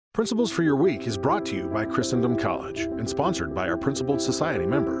Principles for Your Week is brought to you by Christendom College and sponsored by our Principled Society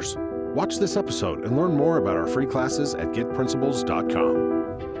members. Watch this episode and learn more about our free classes at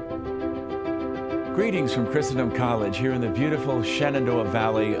getprinciples.com. Greetings from Christendom College here in the beautiful Shenandoah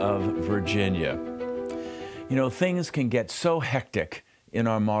Valley of Virginia. You know, things can get so hectic in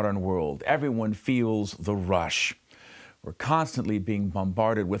our modern world. Everyone feels the rush. We're constantly being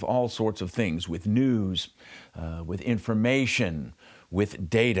bombarded with all sorts of things, with news, with information, with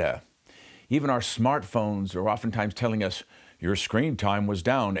data. Even our smartphones are oftentimes telling us, your screen time was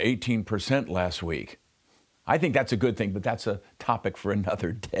down 18% last week. I think that's a good thing, but that's a topic for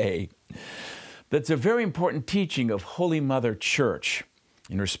another day. That's a very important teaching of Holy Mother Church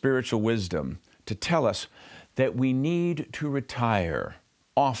in her spiritual wisdom to tell us that we need to retire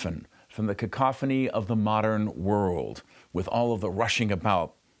often from the cacophony of the modern world with all of the rushing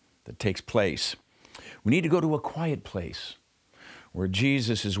about that takes place. We need to go to a quiet place where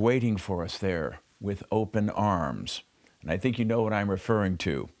Jesus is waiting for us there with open arms. And I think you know what I'm referring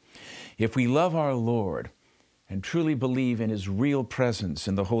to. If we love our Lord and truly believe in His real presence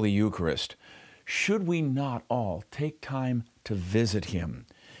in the Holy Eucharist, should we not all take time to visit Him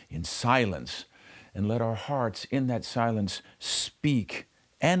in silence and let our hearts in that silence speak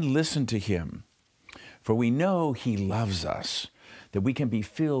and listen to Him? For we know He loves us, that we can be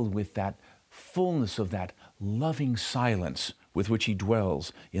filled with that fullness of that loving silence with which He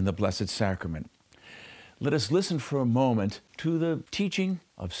dwells in the Blessed Sacrament. Let us listen for a moment to the teaching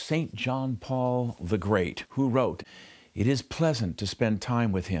of St. John Paul the Great, who wrote, "It is pleasant to spend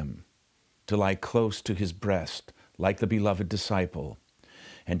time with Him, to lie close to His breast like the beloved disciple,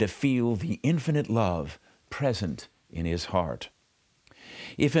 and to feel the infinite love present in His heart."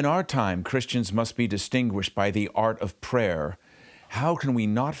 If in our time Christians must be distinguished by the art of prayer, how can we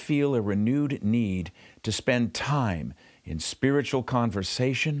not feel a renewed need to spend time in spiritual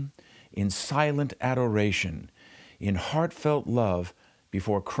conversation, in silent adoration, in heartfelt love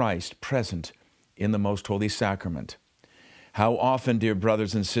before Christ present in the Most Holy Sacrament? How often, dear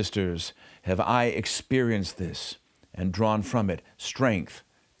brothers and sisters, have I experienced this and drawn from it strength,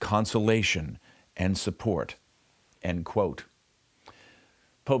 consolation, and support? End quote.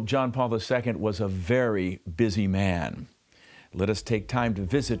 Pope John Paul II was a very busy man. Let us take time to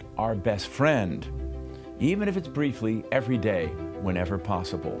visit our best friend, even if it's briefly, every day, whenever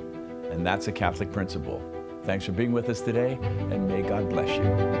possible. And that's a Catholic principle. Thanks for being with us today, and may God bless you.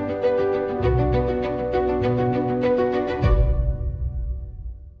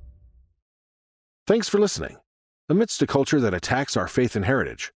 Thanks for listening. Amidst a culture that attacks our faith and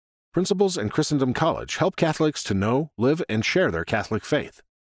heritage, Principles and Christendom College help Catholics to know, live, and share their Catholic faith.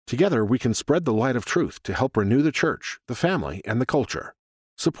 Together, we can spread the light of truth to help renew the Church, the family, and the culture.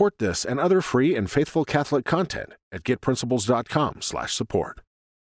 Support this and other free and faithful Catholic content at getprinciples.com/support.